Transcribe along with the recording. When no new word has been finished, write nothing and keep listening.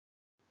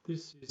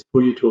This is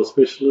for Year 12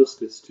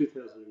 Specialist. It's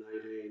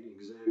 2018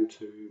 Exam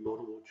 2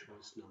 Multiple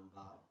Choice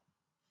number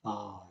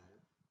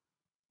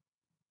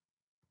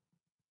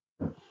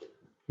 5.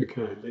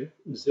 Okay,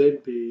 let Z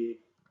be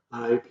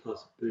A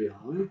plus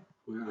BI,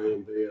 where A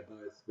and B are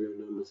both real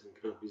numbers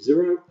and can't be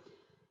 0.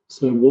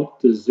 So what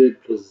does Z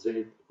plus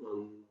Z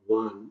on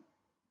 1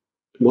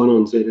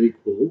 on Z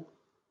equal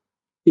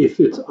if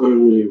it's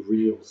only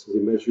real? So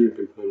the imaginary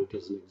component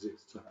doesn't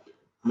exist. So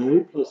A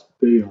plus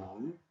BI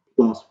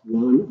plus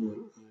 1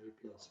 on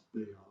A plus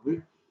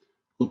BI,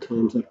 I'll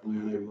times that by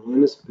A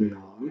minus BI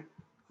over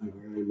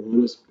A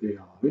minus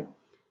BI.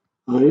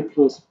 A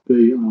plus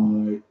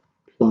BI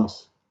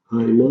plus A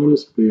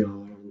minus BI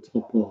on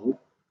top of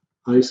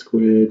A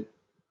squared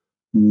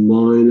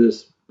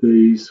minus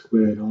B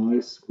squared I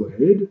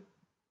squared,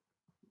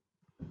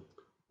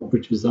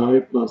 which is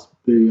A plus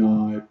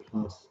BI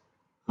plus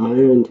A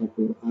on top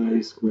of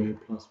A squared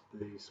plus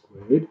B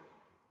squared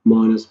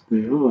minus BI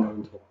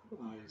on top of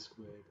A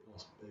squared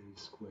plus B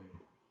squared.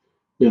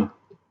 Now,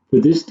 for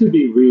this to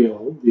be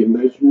real, the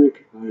imaginary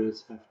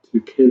components have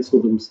to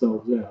cancel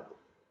themselves out.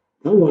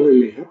 That will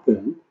only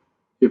happen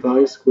if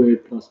A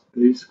squared plus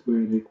B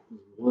squared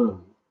equals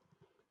 1.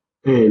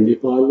 And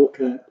if I look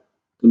at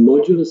the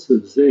modulus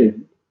of Z,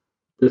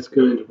 that's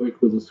going to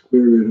equal the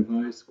square root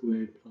of A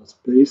squared plus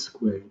B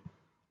squared.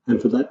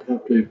 And for that to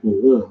have to equal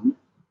 1,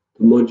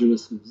 the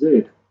modulus of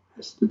Z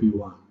has to be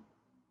 1.